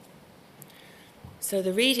So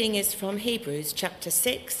the reading is from Hebrews chapter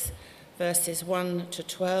 6, verses 1 to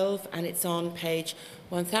 12, and it's on page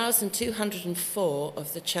 1204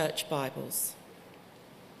 of the Church Bibles.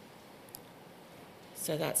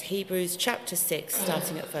 So that's Hebrews chapter 6,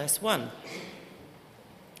 starting at verse 1.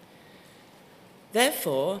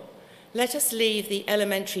 Therefore, let us leave the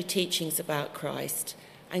elementary teachings about Christ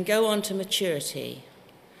and go on to maturity,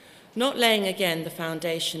 not laying again the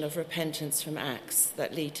foundation of repentance from acts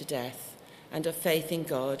that lead to death, and of faith in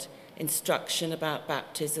God, instruction about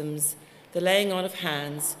baptisms, the laying on of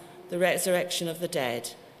hands, the resurrection of the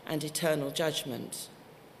dead, and eternal judgment.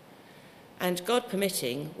 And God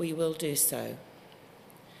permitting, we will do so.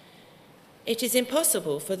 It is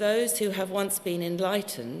impossible for those who have once been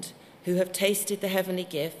enlightened, who have tasted the heavenly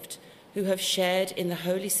gift, who have shared in the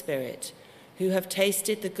Holy Spirit, who have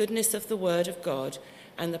tasted the goodness of the word of God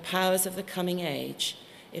and the powers of the coming age,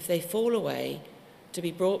 if they fall away, to be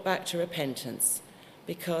brought back to repentance,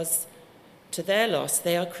 because to their loss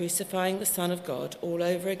they are crucifying the Son of God all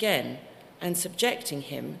over again and subjecting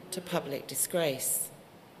him to public disgrace.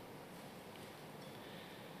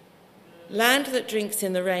 Land that drinks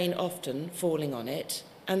in the rain often, falling on it,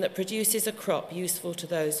 and that produces a crop useful to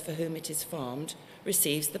those for whom it is farmed,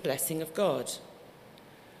 receives the blessing of God.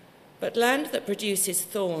 But land that produces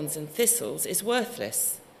thorns and thistles is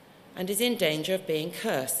worthless and is in danger of being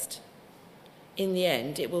cursed. In the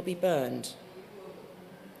end, it will be burned.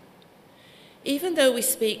 Even though we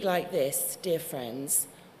speak like this, dear friends,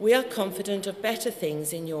 we are confident of better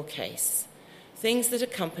things in your case, things that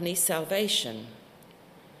accompany salvation.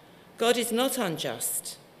 God is not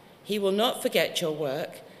unjust. He will not forget your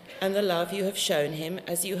work and the love you have shown him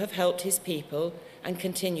as you have helped his people and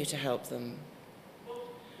continue to help them.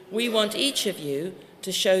 We want each of you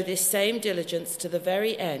to show this same diligence to the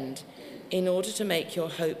very end in order to make your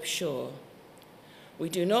hope sure. We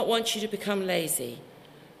do not want you to become lazy,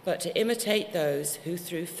 but to imitate those who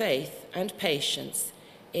through faith and patience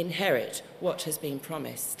inherit what has been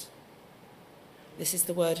promised. This is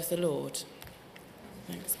the word of the Lord.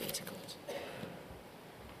 Thanks be to God.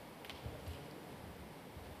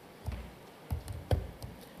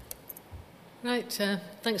 Right,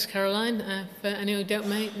 thanks Caroline. For anyone who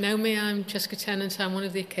don't know me, I'm Jessica Tennant. I'm one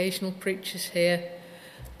of the occasional preachers here.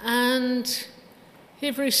 And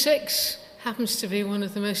Hebrews 6 happens to be one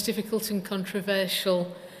of the most difficult and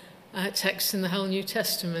controversial texts in the whole New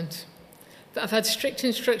Testament. But I've had strict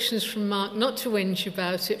instructions from Mark not to whinge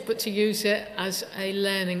about it, but to use it as a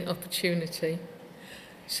learning opportunity.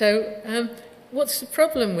 So, what's the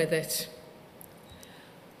problem with it?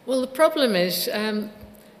 Well, the problem is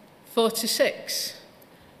 4 to 6,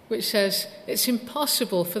 which says, it's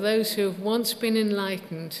impossible for those who have once been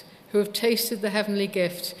enlightened, who have tasted the heavenly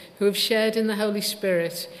gift, who have shared in the Holy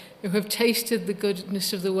Spirit, who have tasted the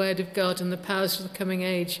goodness of the word of God and the powers of the coming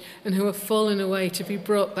age, and who have fallen away, to be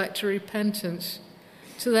brought back to repentance.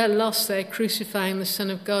 To their loss, they are crucifying the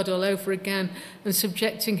Son of God all over again and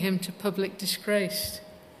subjecting him to public disgrace.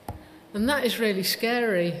 And that is really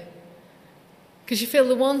scary, because you feel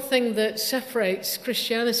the one thing that separates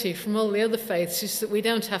Christianity from all the other faiths is that we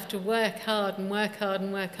don't have to work hard and work hard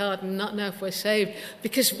and work hard and not know if we're saved,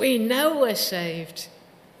 because we know we're saved.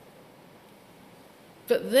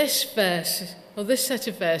 But this verse, or this set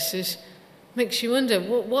of verses, makes you wonder,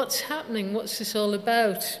 what's happening? What's this all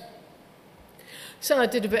about? So I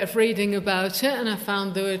did a bit of reading about it, and I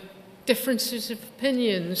found there were differences of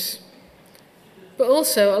opinions, but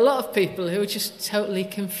also a lot of people who are just totally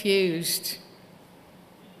confused.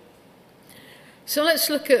 So let's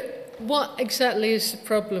look at what exactly is the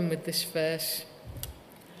problem with this verse.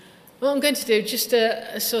 What I'm going to do, just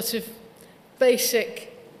a sort of basic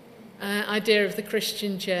idea of the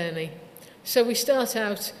Christian journey. So we start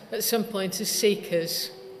out at some point as seekers.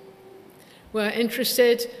 We're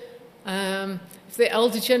interested. If the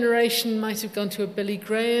older generation might have gone to a Billy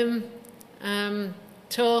Graham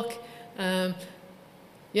talk,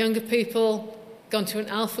 younger people gone to an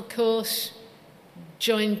Alpha course,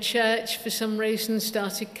 joined church for some reason,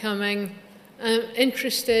 started coming,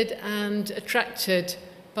 interested and attracted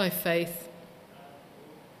by faith.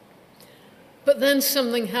 But then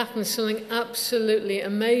something happens, something absolutely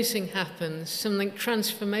amazing happens, something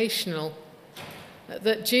transformational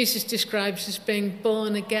that Jesus describes as being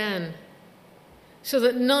born again, so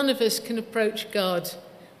that none of us can approach God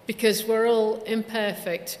because we're all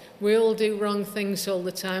imperfect. We all do wrong things all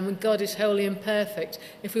the time, and God is wholly imperfect.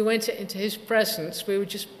 If we went into his presence, we would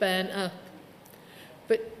just burn up.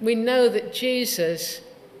 But we know that Jesus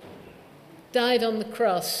died on the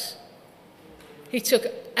cross. He took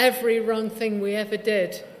every wrong thing we ever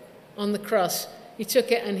did on the cross. he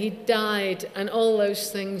took it and he died, and all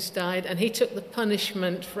those things died, and he took the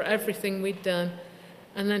punishment for everything we'd done.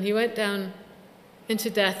 And then he went down into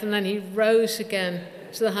death, and then he rose again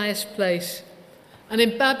to the highest place. And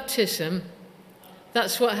in baptism,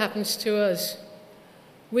 that's what happens to us.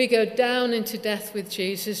 We go down into death with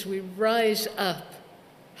Jesus, we rise up,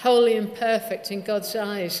 holy and perfect in God's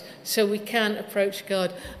eyes, so we can approach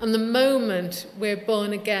God. And the moment we're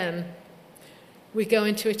born again, we go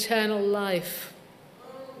into eternal life.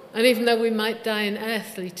 And even though we might die in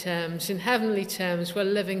earthly terms, in heavenly terms, we're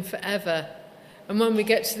living forever. And when we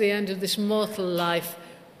get to the end of this mortal life,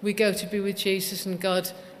 we go to be with Jesus and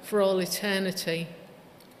God for all eternity.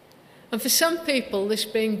 And for some people, this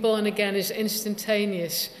being born again is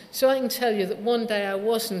instantaneous. So I can tell you that one day I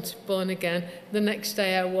wasn't born again, the next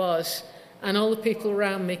day I was, and all the people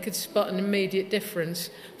around me could spot an immediate difference.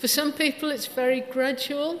 For some people, it's very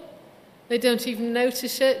gradual. They don't even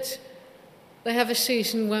notice it. They have a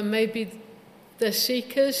season where maybe they're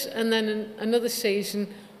seekers, and then another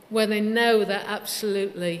season where they know they're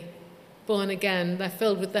absolutely born again. They're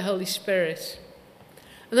filled with the Holy Spirit.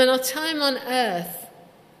 And then our time on earth,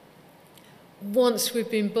 once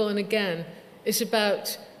we've been born again, is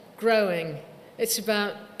about growing. It's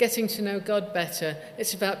about getting to know God better.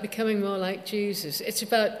 It's about becoming more like Jesus. It's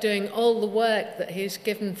about doing all the work that he has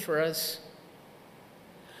given for us.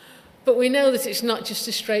 But we know that it's not just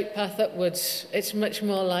a straight path upwards. It's much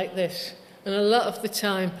more like this. And a lot of the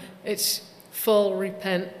time, it's fall,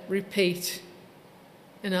 repent, repeat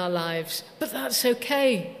in our lives. But that's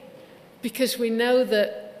okay, because we know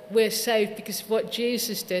that we're saved because of what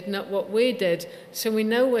Jesus did, not what we did. So we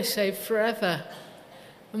know we're saved forever.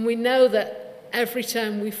 And we know that every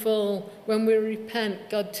time we fall, when we repent,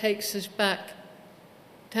 God takes us back.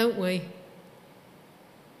 Don't we?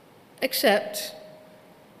 Except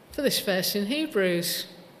for this verse in Hebrews.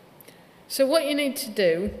 So what you need to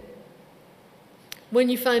do when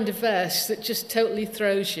you find a verse that just totally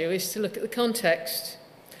throws you is to look at the context.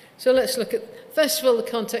 So let's look at, first of all, the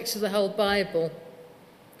context of the whole Bible.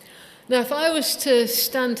 Now, if I was to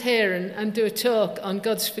stand here and do a talk on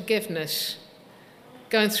God's forgiveness,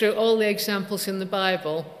 going through all the examples in the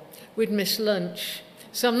Bible, we'd miss lunch.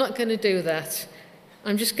 So I'm not going to do that.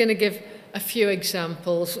 I'm just going to give a few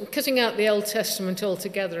examples, cutting out the Old Testament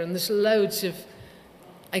altogether, and there's loads of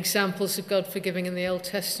examples of God forgiving in the Old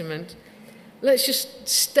Testament. Let's just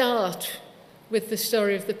start with the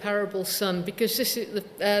story of the parable son, because this is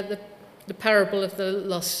the parable of the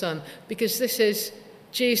lost son, because this is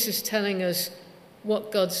Jesus telling us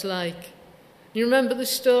what God's like. You remember the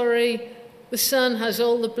story? The son has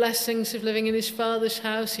all the blessings of living in his father's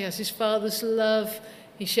house. He has his father's love.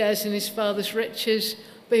 He shares in his father's riches,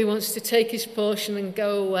 but he wants to take his portion and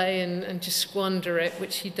go away and just squander it,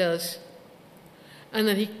 which he does. And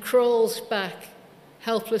then he crawls back,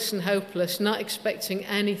 helpless and hopeless, not expecting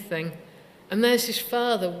anything. And there's his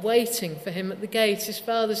father waiting for him at the gate. His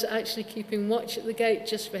father's actually keeping watch at the gate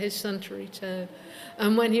just for his son to return.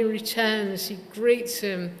 And when he returns, he greets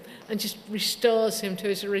him and just restores him to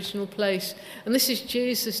his original place. And this is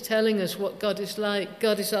Jesus telling us what God is like.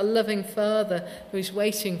 God is our loving Father who is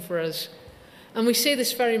waiting for us. And we see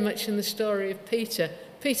this very much in the story of Peter.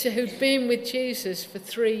 Peter, who'd been with Jesus for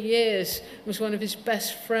 3 years, was one of his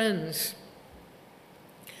best friends.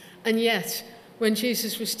 And yet, when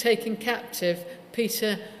Jesus was taken captive,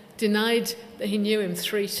 Peter denied that he knew him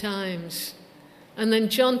 3 times. And then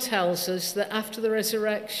John tells us that after the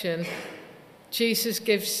resurrection, Jesus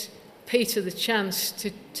gives Peter the chance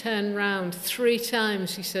to turn round. 3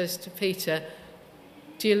 times he says to Peter,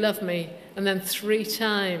 "Do you love me?" And then 3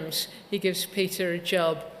 times he gives Peter a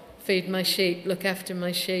job. Feed my sheep, look after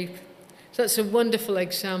my sheep. So that's a wonderful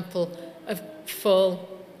example of fall,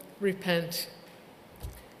 repent.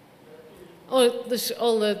 Oh, there's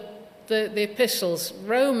all the epistles.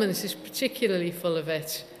 Romans is particularly full of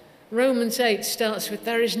it. Romans 8 starts with,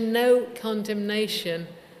 there is no condemnation,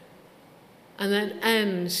 and then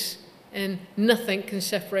ends in, nothing can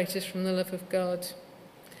separate us from the love of God.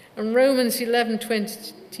 And Romans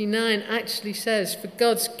 11:29 actually says, for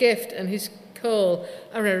God's gift and his call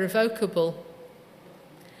are irrevocable.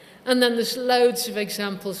 And then there's loads of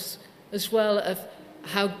examples as well of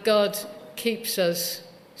how God keeps us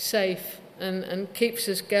safe and keeps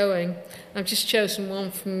us going. I've just chosen one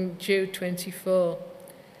from Jude 24.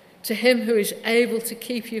 To him who is able to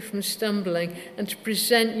keep you from stumbling and to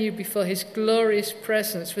present you before his glorious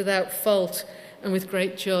presence without fault and with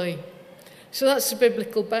great joy. So that's the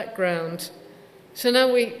biblical background. So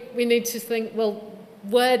now we need to think, well,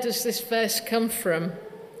 where does this verse come from?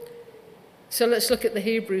 So let's look at the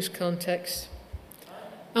Hebrews context.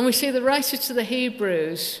 And we see the writer to the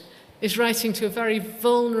Hebrews is writing to a very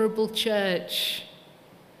vulnerable church.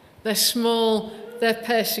 They're small, they're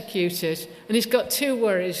persecuted, and he's got two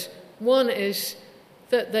worries. One is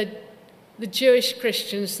that the Jewish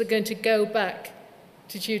Christians are going to go back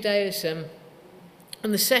to Judaism.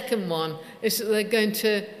 And the second one is that they're going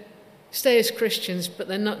to stay as Christians, but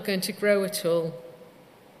they're not going to grow at all.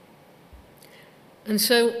 And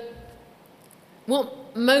so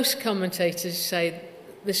what most commentators say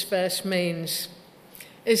this verse means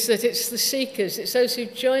is that it's the seekers, it's those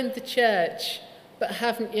who've joined the church but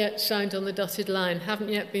haven't yet signed on the dotted line, haven't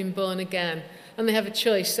yet been born again. And they have a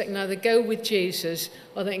choice. They can either go with Jesus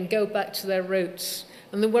or they can go back to their roots.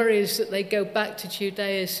 And the worry is that they go back to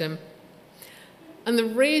Judaism. And the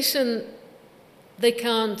reason they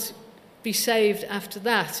can't be saved after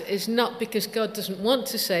that is not because God doesn't want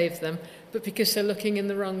to save them, but because they're looking in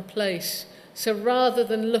the wrong place. So rather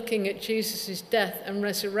than looking at Jesus' death and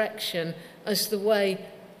resurrection as the way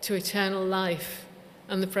to eternal life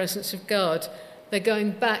and the presence of God, they're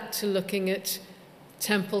going back to looking at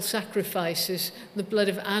temple sacrifices, the blood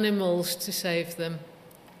of animals to save them.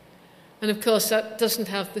 And of course, that doesn't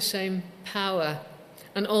have the same power.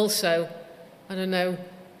 And also,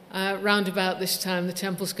 round about this time, the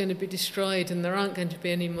temple's going to be destroyed and there aren't going to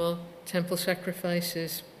be any more temple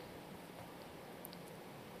sacrifices.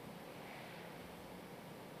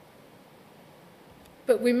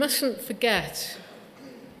 But we mustn't forget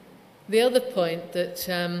the other point that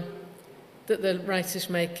the writer's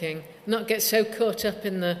making, not get so caught up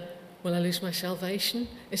in the, will I lose my salvation?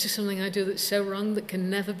 Is there something I do that's so wrong that can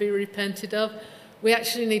never be repented of? We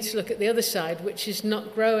actually need to look at the other side, which is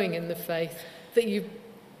not growing in the faith, that you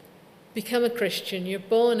become a Christian, you're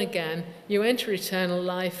born again, you enter eternal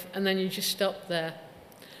life, and then you just stop there.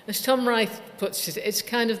 As Tom Wright puts it, it's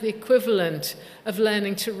kind of the equivalent of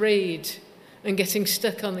learning to read and getting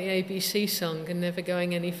stuck on the ABC song and never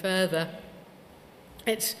going any further.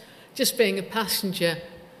 It's just being a passenger.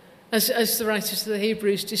 As the writer of the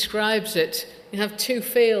Hebrews describes it, you have two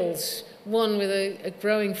fields, one with a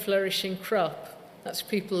growing, flourishing crop. That's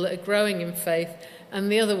people that are growing in faith.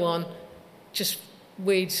 And the other one, just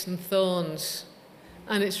weeds and thorns.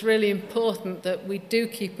 And it's really important that we do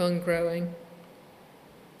keep on growing.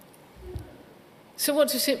 So what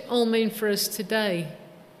does it all mean for us today?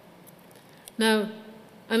 Now,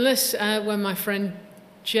 unless when my friend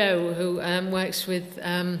Joe, who works with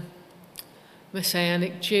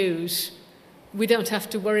Messianic Jews, we don't have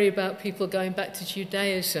to worry about people going back to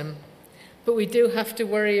Judaism, but we do have to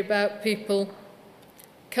worry about people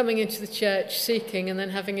coming into the church, seeking, and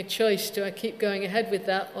then having a choice. Do I keep going ahead with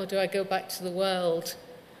that, or do I go back to the world?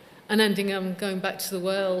 And ending up going back to the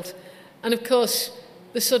world. And of course,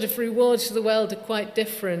 the sort of rewards of the world are quite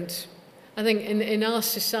different. I think in our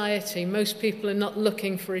society, most people are not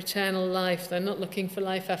looking for eternal life. They're not looking for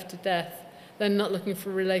life after death. They're not looking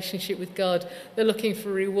for a relationship with God. They're looking for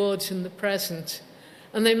rewards in the present.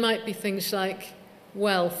 And they might be things like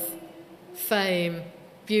wealth, fame,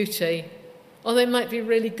 beauty, or they might be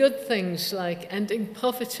really good things like ending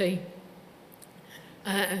poverty,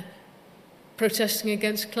 protesting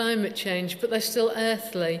against climate change, but they're still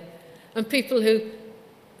earthly. And people who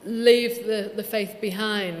leave the faith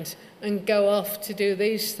behind and go off to do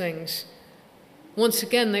these things, once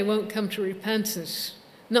again, they won't come to repentance.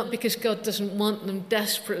 Not because God doesn't want them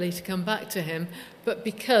desperately to come back to him, but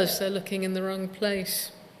because they're looking in the wrong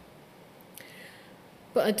place.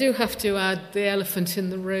 But I do have to add the elephant in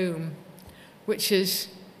the room, which is,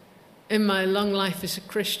 in my long life as a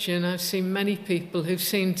Christian, I've seen many people who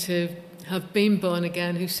seem to have been born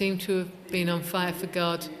again, who seem to have been on fire for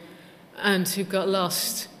God, and who got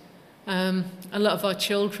lost. A lot of our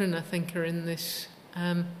children, I think, are in this.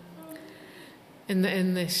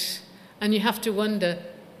 In this, and you have to wonder.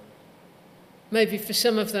 Maybe for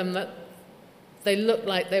some of them that they looked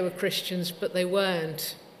like they were Christians, but they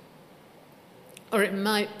weren't. Or it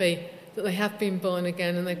might be that they have been born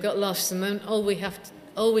again and they've got lost, and then all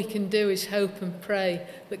we can do is hope and pray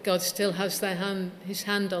that God still has his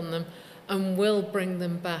hand on them and will bring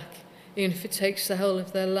them back, even if it takes the whole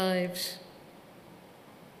of their lives.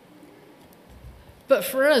 But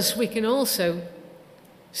for us, we can also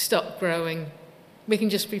stop growing. We can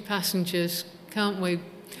just be passengers, can't we?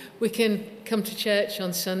 We can come to church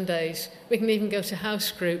on Sundays. We can even go to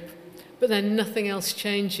house group. But then nothing else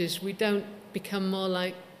changes. We don't become more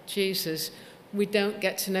like Jesus. We don't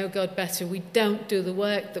get to know God better. We don't do the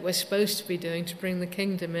work that we're supposed to be doing to bring the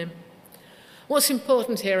kingdom in. What's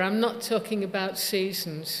important here, I'm not talking about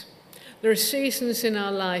seasons. There are seasons in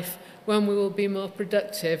our life when we will be more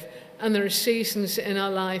productive, and there are seasons in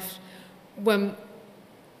our life when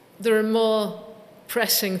there are more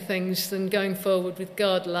pressing things than going forward with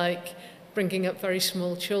God, like bringing up very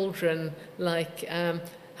small children, like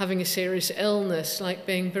having a serious illness, like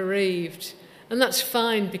being bereaved. And that's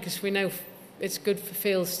fine, because we know it's good for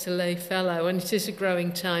fields to lay fallow, and it is a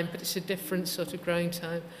growing time, but it's a different sort of growing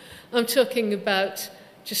time. I'm talking about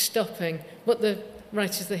just stopping, what the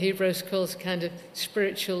writers of the Hebrews calls kind of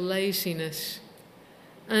spiritual laziness.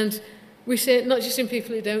 And we see it not just in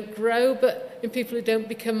people who don't grow, but in people who don't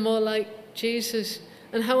become more like Jesus.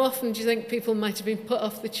 And how often do you think people might have been put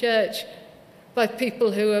off the church by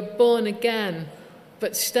people who are born again,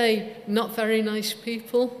 but stay not very nice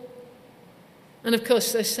people? And of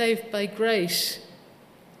course, they're saved by grace,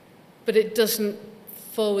 but it doesn't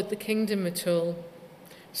forward the kingdom at all.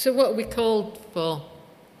 So what are we called for?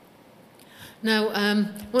 Now, I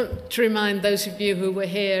want to remind those of you who were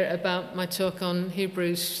here about my talk on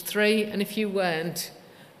Hebrews 3, and if you weren't,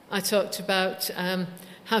 I talked about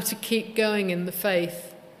how to keep going in the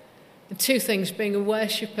faith. And two things, being a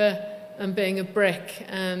worshipper and being a brick.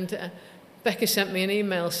 And Becca sent me an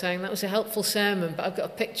email saying that was a helpful sermon, but I've got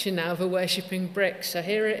a picture now of a worshipping brick. So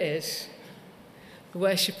here it is, a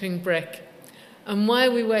worshipping brick. And why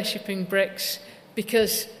are we worshipping bricks?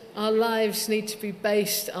 Because our lives need to be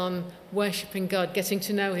based on worshipping God, getting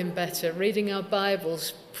to know him better, reading our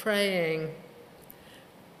Bibles, praying,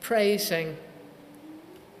 praising.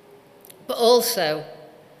 But also,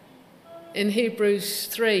 in Hebrews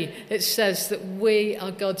 3, it says that we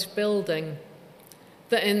are God's building,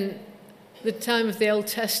 that in the time of the Old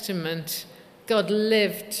Testament, God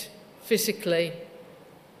lived physically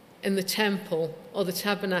in the temple or the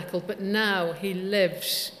tabernacle, but now he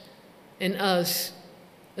lives in us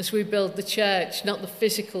as we build the church, not the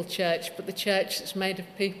physical church, but the church that's made of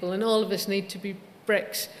people. And all of us need to be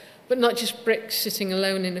bricks, but not just bricks sitting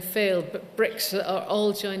alone in a field, but bricks that are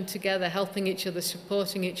all joined together, helping each other,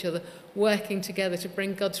 supporting each other, working together to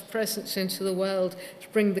bring God's presence into the world, to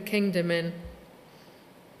bring the kingdom in.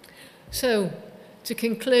 So, to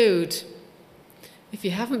conclude, if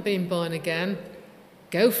you haven't been born again,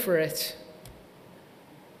 go for it.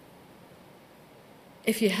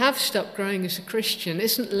 If you have stopped growing as a Christian,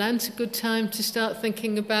 isn't Lent a good time to start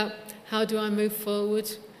thinking about how do I move forward?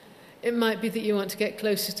 It might be that you want to get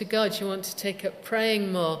closer to God, you want to take up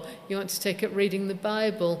praying more, you want to take up reading the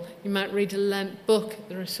Bible, you might read a Lent book.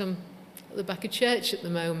 There are some at the back of church at the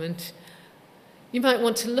moment. You might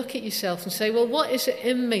want to look at yourself and say, well, what is it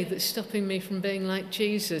in me that's stopping me from being like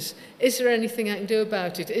Jesus? Is there anything I can do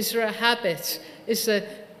about it? Is there a habit? Is there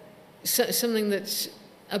something that's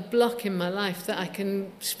a block in my life that I can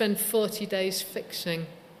spend 40 days fixing?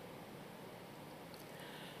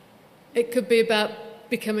 It could be about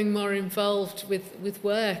becoming more involved with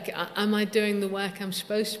work. Am I doing the work I'm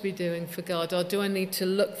supposed to be doing for God, or do I need to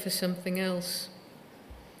look for something else?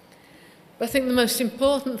 But I think the most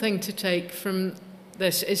important thing to take from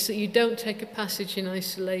this is that you don't take a passage in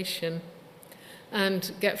isolation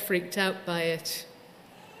and get freaked out by it.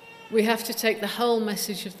 We have to take the whole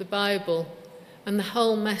message of the Bible, and the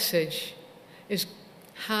whole message is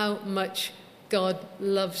how much God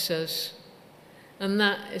loves us. And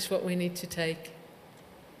that is what we need to take.